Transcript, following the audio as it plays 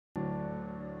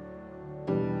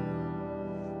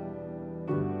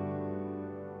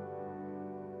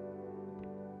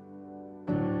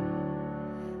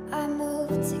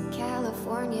to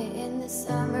California in the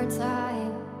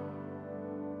summertime.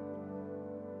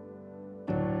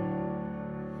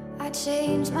 I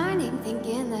changed my name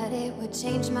thinking that it would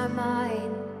change my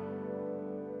mind.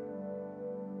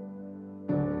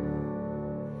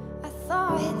 I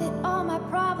thought that all my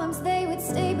problems, they would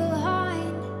stay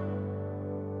behind.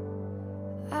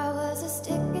 I was a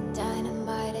stick of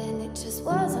dynamite and it just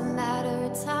was a matter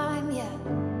of time, yeah.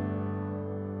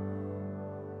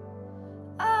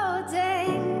 Oh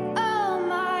dang, oh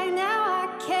my, now I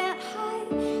can't hide.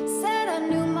 Said I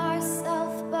knew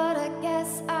myself, but I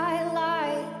guess I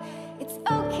lied. It's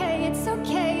okay, it's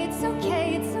okay, it's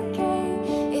okay, it's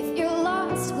okay. If you're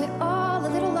lost, we're all a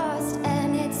little lost,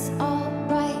 and it's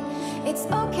alright. It's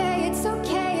okay, it's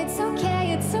okay, it's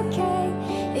okay, it's okay.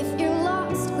 If you're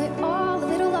lost, we're all a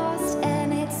little lost,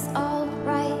 and it's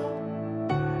alright.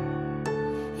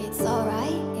 It's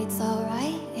alright, it's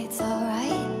alright, it's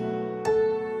alright.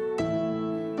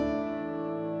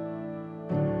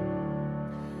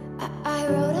 I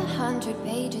wrote 100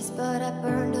 pages, but I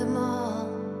burned them all.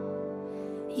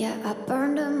 Yeah, I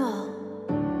burned them all.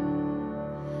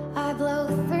 I blow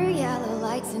through yellow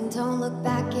lights and don't look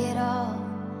back at all.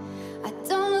 I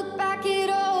don't look back at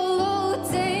all. Oh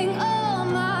dang, oh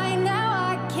my, now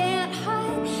I can't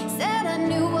hide. Said I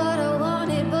knew what I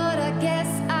wanted, but I guess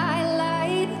I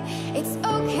lied. It's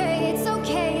okay, it's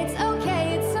okay, it's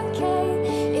okay, it's okay.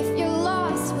 If you're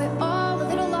lost, we're all a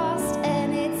little lost,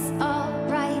 and it's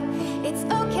alright. It's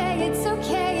okay, it's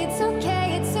okay, it's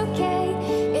okay, it's okay.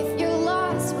 If you're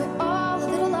lost, we're all a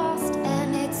little lost,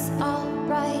 and it's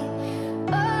alright.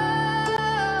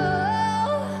 Oh,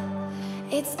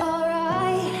 it's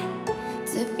alright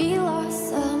to be lost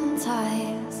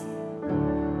sometimes.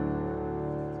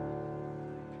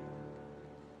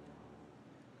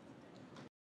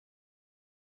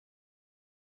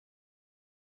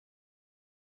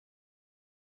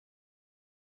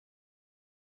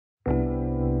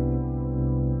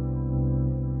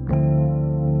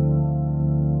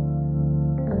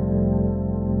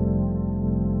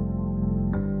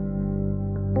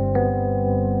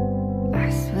 I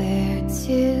swear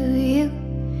to you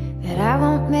that I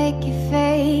won't make you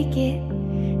fake it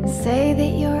and say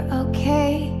that you're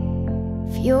okay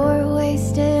if you're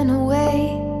wasting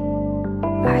away.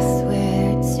 I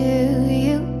swear to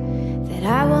you that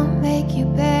I won't make you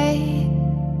beg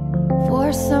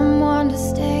for someone to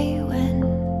stay when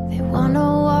they wanna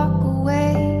walk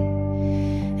away.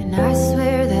 And I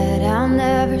swear that I'll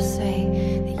never say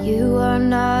that you are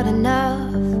not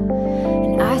enough.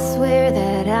 And I swear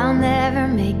that I'll never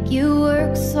make you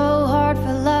work so hard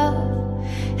for love.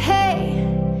 Hey,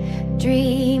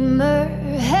 dreamer,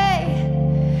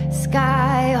 hey,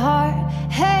 sky heart,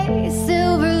 hey,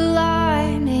 silver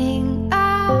lining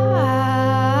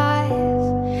eyes.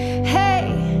 Hey,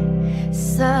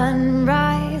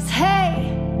 sunrise,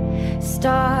 hey,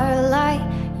 starlight,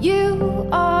 you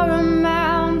are a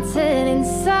mountain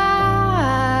inside.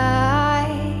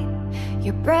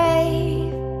 You're brave.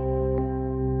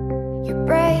 You're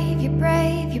brave, you're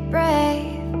brave, you're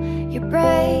brave, you're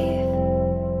brave.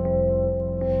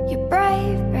 You're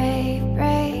brave, brave,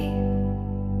 brave.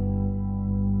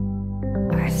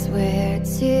 I swear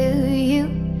to you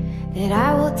that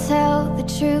I will tell the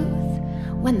truth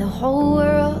when the whole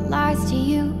world lies to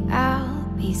you. I'll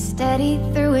be steady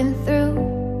through and through.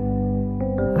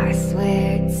 I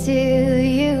swear to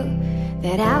you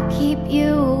that I'll keep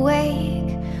you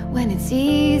awake when it's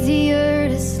easier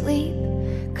to sleep,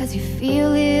 'cause you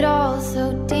feel it all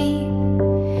so deep.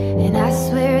 And I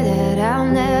swear that I'll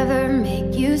never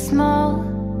make you small.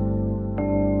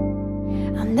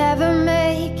 I'll never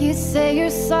make you say you're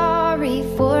sorry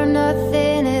for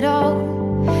nothing at all.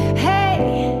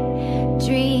 Hey,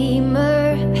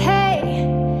 dreamer, hey,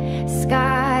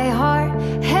 sky heart,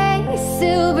 hey,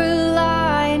 silver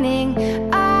lining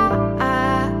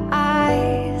eyes.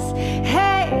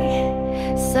 Hey,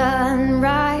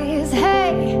 sunrise,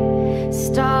 hey,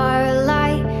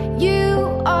 starlight, you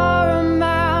are a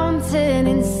mountain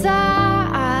inside.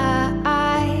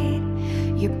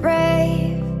 You're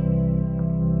brave.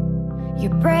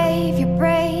 You're brave, you're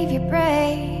brave, you're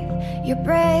brave, you're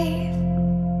brave.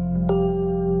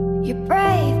 You're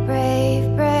brave, brave,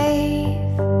 brave.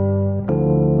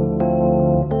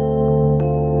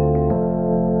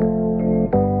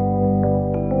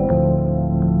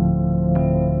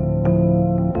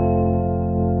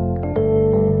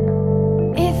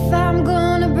 If I'm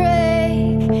gonna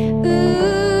break,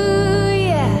 ooh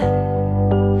yeah,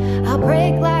 I'll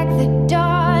break like the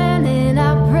dawn and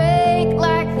I'll break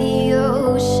like the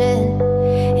ocean.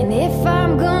 And if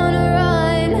I'm gonna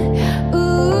run,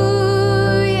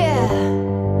 ooh yeah,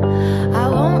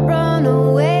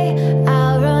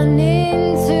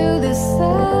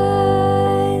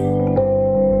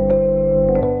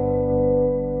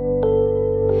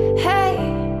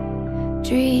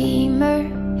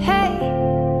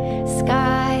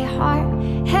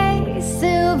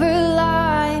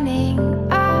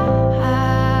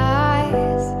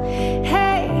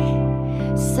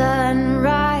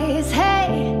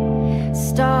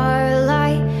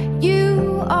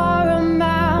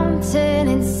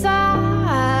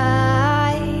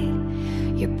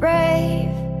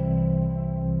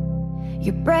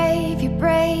 You're brave, you're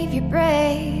brave, you're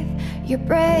brave, you're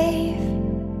brave.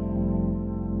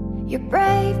 You're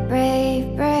brave,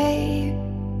 brave, brave,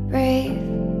 brave.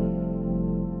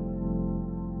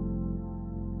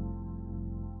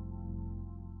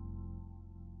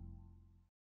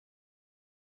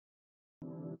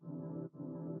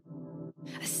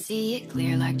 I see it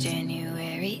clear like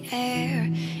January air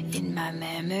in my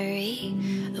memory.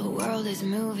 The world is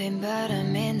moving, but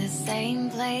I'm in the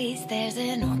same place. There's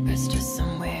an orchestra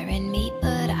somewhere in me,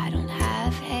 but I don't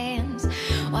have hands.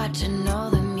 Watching all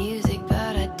the music,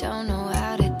 but I don't know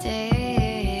how to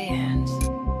dance.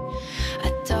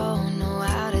 I don't know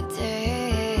how to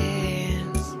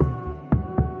dance.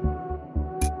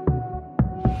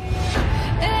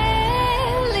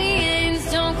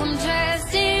 Aliens don't come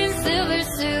dressed in silver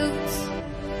suits.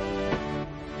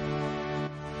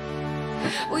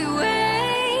 We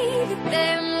wave at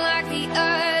them like the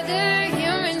other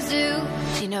humans do.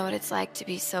 Do you know what it's like to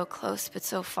be so close but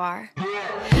so far?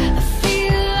 I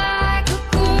feel like a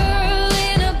girl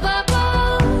in a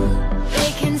bubble.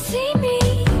 They can see me,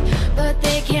 but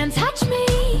they can't touch me.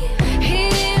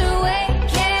 Hidden away,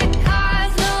 can't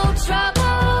cause no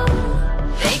trouble.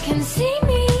 They can see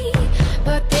me,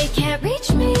 but they can't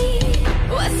reach me.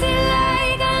 What's it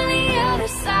like on the other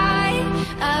side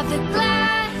of the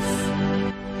glass?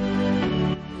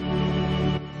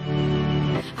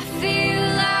 I feel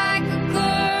like a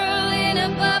girl in a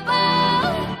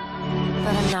bubble,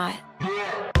 but I'm not.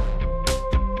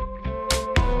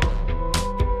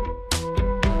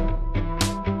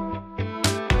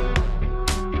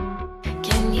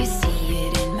 Can you see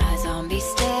it in my zombie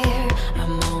stare?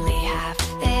 I'm only half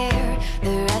there.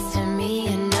 The rest of me,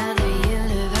 another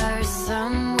universe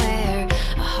somewhere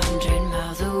 100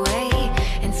 miles away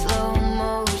in slow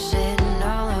motion.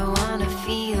 All I wanna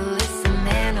feel is some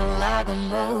analog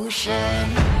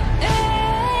emotion.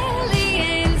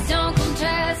 Aliens don't come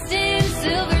dressed in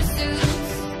silver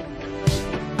suits.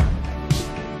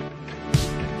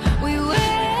 We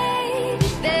wave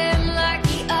at them like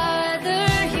the other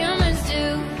humans do.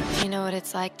 Do you know what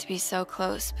it's like to be so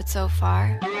close but so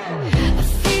far? I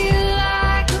feel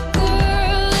like a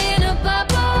girl in a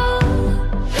bubble.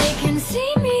 They can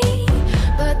see me,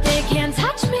 but they can't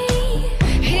touch me.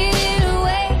 Hidden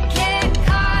away, can't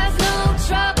cause no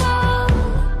trouble.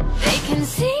 They can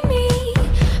see me,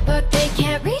 but they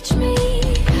can't reach me.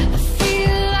 I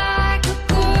feel like a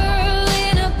girl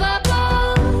in a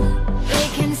bubble. They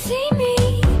can see me,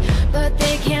 but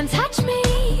they can't touch me.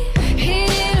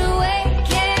 Hidden away,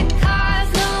 can't cause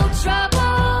no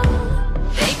trouble.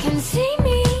 They can see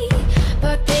me,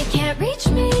 but they can't reach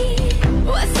me.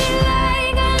 What's it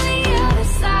like on the other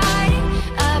side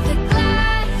of the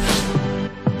glass?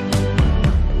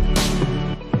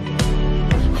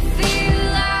 I feel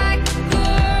like a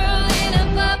girl in a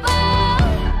bubble.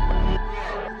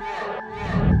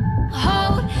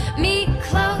 Hold me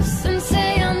close and say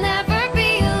I'll never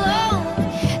be alone.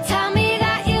 Tell me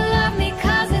that you love me,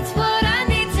 'cause it's what I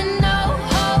need to know.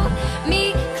 Hold me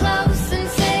close and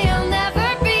say I'll never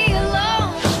be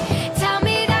alone. Tell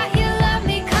me that you love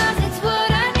me, 'cause it's what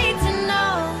I need to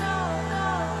know.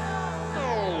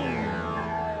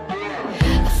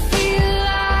 I feel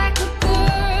like a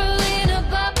girl in a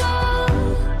bubble.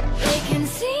 They can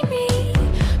see me,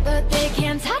 but they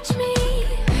can't touch me.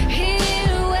 Hidden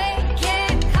away,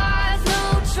 can't cause no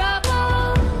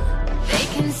trouble. They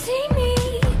can see me,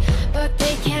 but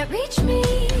they can't reach me.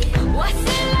 What's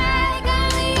it like on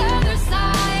the other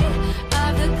side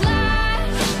of the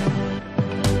glass?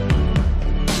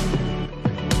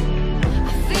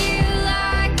 I feel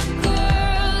like a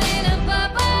girl in a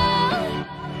bubble,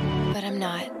 but I'm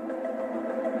not.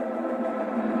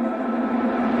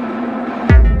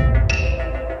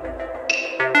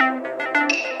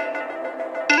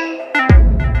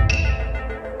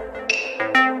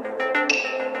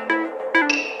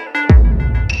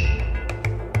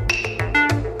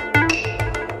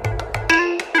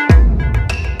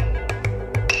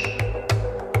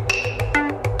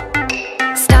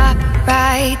 Stop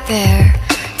right there.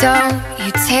 Don't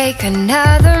you take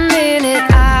another minute.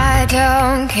 I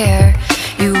don't care.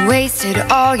 You wasted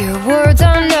all your words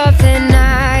on nothing.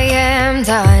 I am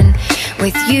done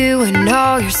with you and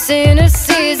all your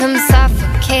cynicism.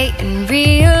 Suffocating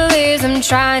realism,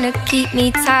 trying to keep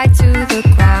me tied to the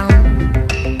ground.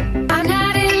 I'm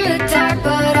not in the dark,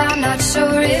 but I'm not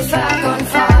sure if I've gone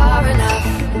far enough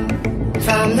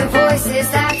from the voices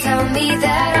that tell me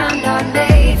that I'm not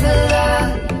made for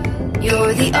love.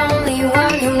 You're the only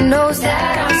one who knows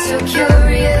that I'm so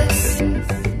curious.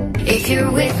 If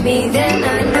you're with me, then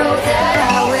I know that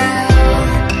I will.